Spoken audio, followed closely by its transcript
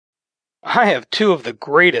I have two of the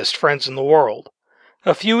greatest friends in the world.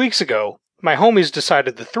 A few weeks ago, my homies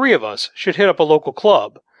decided the three of us should hit up a local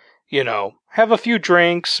club. You know, have a few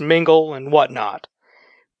drinks, mingle, and whatnot.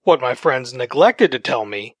 What my friends neglected to tell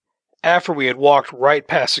me, after we had walked right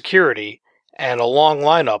past security, and a long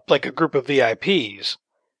lineup like a group of VIPs,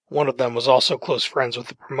 one of them was also close friends with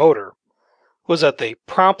the promoter, was that they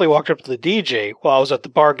promptly walked up to the DJ while I was at the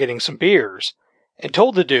bar getting some beers, and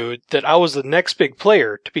told the dude that I was the next big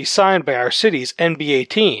player to be signed by our city's NBA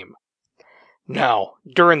team. Now,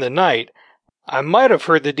 during the night, I might have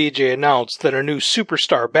heard the DJ announce that a new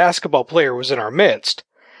superstar basketball player was in our midst,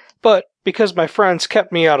 but because my friends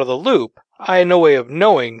kept me out of the loop, I had no way of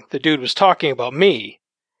knowing the dude was talking about me.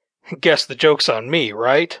 Guess the joke's on me,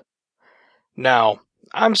 right? Now,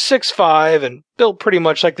 I'm 6'5" and built pretty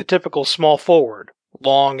much like the typical small forward,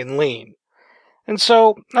 long and lean. And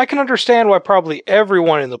so, I can understand why probably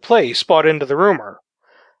everyone in the place bought into the rumor.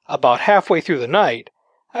 About halfway through the night,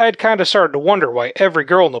 I had kinda started to wonder why every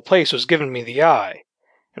girl in the place was giving me the eye,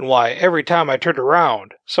 and why every time I turned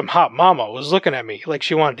around, some hot mama was looking at me like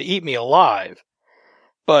she wanted to eat me alive.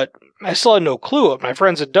 But I still had no clue what my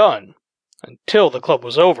friends had done, until the club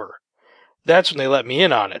was over. That's when they let me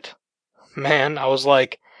in on it. Man, I was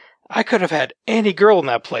like, I could have had any girl in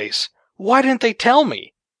that place. Why didn't they tell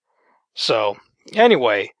me? So,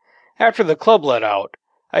 anyway, after the club let out,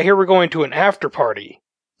 I hear we're going to an after party.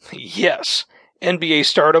 Yes, NBA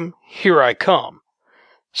stardom, here I come.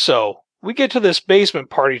 So, we get to this basement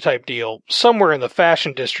party type deal somewhere in the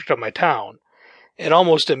fashion district of my town, and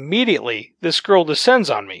almost immediately this girl descends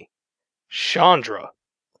on me. Chandra.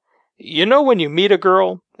 You know when you meet a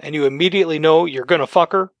girl, and you immediately know you're gonna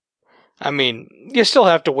fuck her? I mean, you still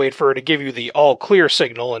have to wait for her to give you the all-clear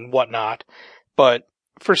signal and whatnot, but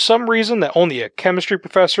for some reason that only a chemistry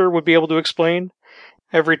professor would be able to explain,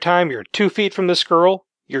 every time you're 2 feet from this girl,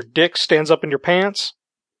 your dick stands up in your pants,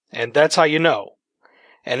 and that's how you know.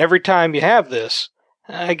 And every time you have this,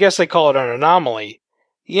 I guess they call it an anomaly,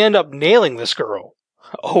 you end up nailing this girl,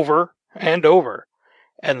 over and over,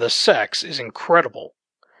 and the sex is incredible.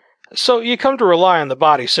 So you come to rely on the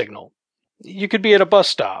body signal. You could be at a bus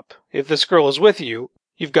stop. If this girl is with you,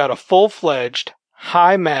 you've got a full-fledged,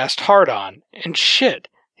 high-mast hard-on, and shit,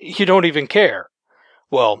 you don't even care.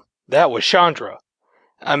 Well, that was Chandra.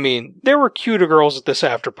 I mean, there were cuter girls at this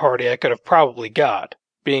after-party I could have probably got,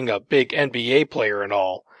 being a big NBA player and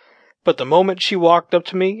all. But the moment she walked up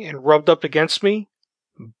to me and rubbed up against me,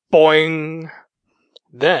 boing!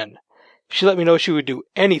 Then, she let me know she would do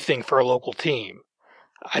anything for a local team.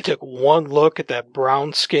 I took one look at that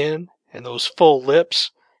brown skin, and those full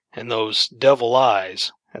lips, and those devil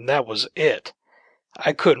eyes, and that was it.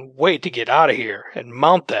 I couldn't wait to get out of here and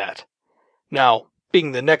mount that. Now,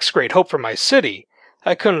 being the next great hope for my city,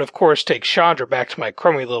 I couldn't of course take Chandra back to my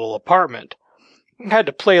crummy little apartment. I had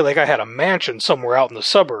to play like I had a mansion somewhere out in the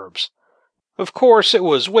suburbs. Of course, it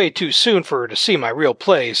was way too soon for her to see my real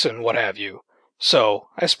place and what have you, so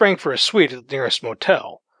I sprang for a suite at the nearest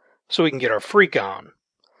motel, so we can get our freak on.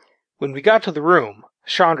 When we got to the room,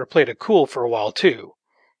 Chandra played it cool for a while too.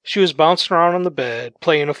 She was bouncing around on the bed,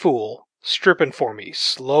 playing a fool, stripping for me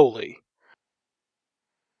slowly.